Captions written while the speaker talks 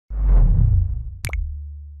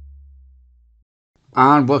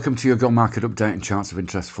And welcome to your GO Market update and charts of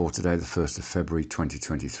interest for today, the 1st of February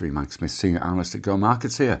 2023. Mike Smith, Senior Analyst at GO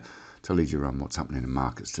Markets here to lead you around what's happening in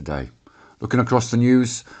markets today. Looking across the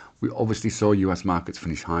news, we obviously saw US markets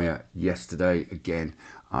finish higher yesterday again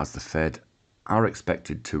as the Fed are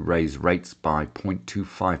expected to raise rates by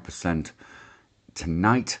 0.25%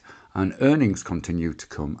 tonight, and earnings continue to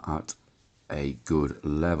come at a good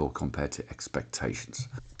level compared to expectations.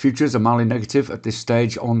 Futures are mildly negative at this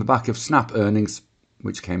stage on the back of Snap earnings,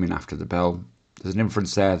 which came in after the bell. There's an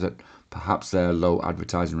inference there that perhaps their low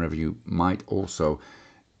advertising revenue might also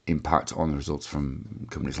impact on the results from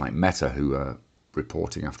companies like Meta, who are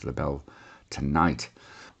reporting after the bell tonight.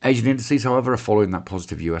 Asian indices, however, are following that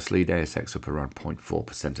positive US lead. ASX up around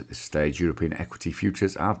 0.4% at this stage. European equity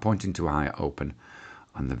futures are pointing to a higher open,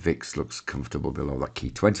 and the VIX looks comfortable below that key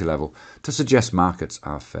 20 level to suggest markets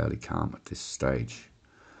are fairly calm at this stage.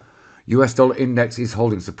 US dollar index is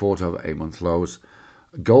holding support over 8-month lows.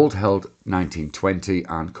 Gold held 1920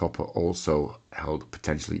 and copper also held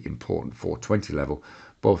potentially important 420 level.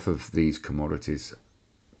 Both of these commodities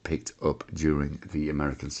picked up during the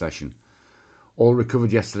American session. Oil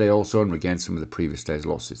recovered yesterday also and regained some of the previous day's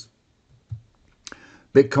losses.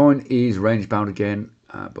 Bitcoin is range bound again,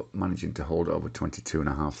 but managing to hold over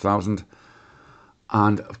 22,500.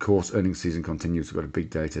 And of course, earnings season continues. We've got a big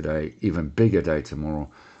day today, even bigger day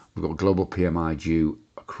tomorrow. We've got global PMI due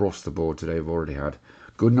across the board today. We've already had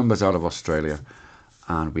good numbers out of Australia,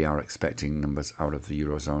 and we are expecting numbers out of the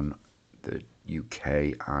Eurozone, the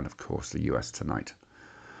UK, and of course the US tonight.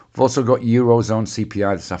 We've also got Eurozone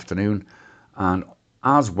CPI this afternoon, and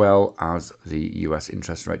as well as the US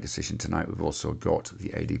interest rate decision tonight, we've also got the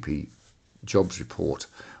ADP jobs report,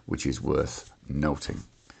 which is worth noting.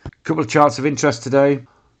 A couple of charts of interest today.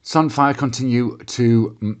 Sunfire continue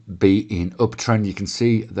to be in uptrend. You can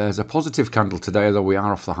see there's a positive candle today, though we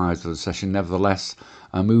are off the highs of the session. Nevertheless,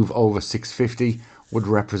 a move over 650 would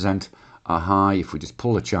represent a high, if we just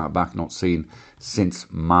pull the chart back, not seen since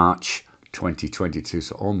March 2022,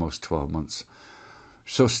 so almost 12 months.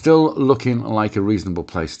 So still looking like a reasonable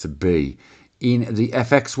place to be. In the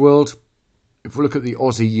FX world, if we look at the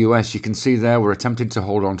Aussie US, you can see there we're attempting to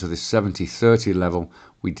hold on to this 70.30 level.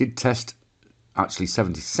 We did test actually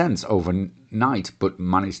 70 cents overnight, but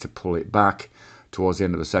managed to pull it back towards the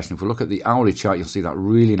end of the session. If we look at the hourly chart, you'll see that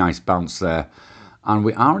really nice bounce there. And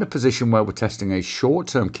we are in a position where we're testing a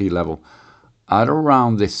short-term key level at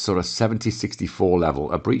around this sort of 70.64 level.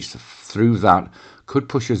 A breach through that could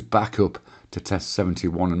push us back up to test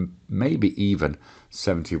 71 and maybe even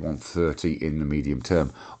 71.30 in the medium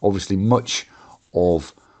term. Obviously, much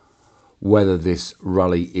of whether this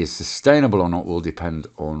rally is sustainable or not will depend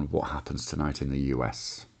on what happens tonight in the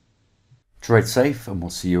US. Trade safe, and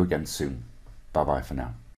we'll see you again soon. Bye-bye for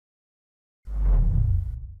now.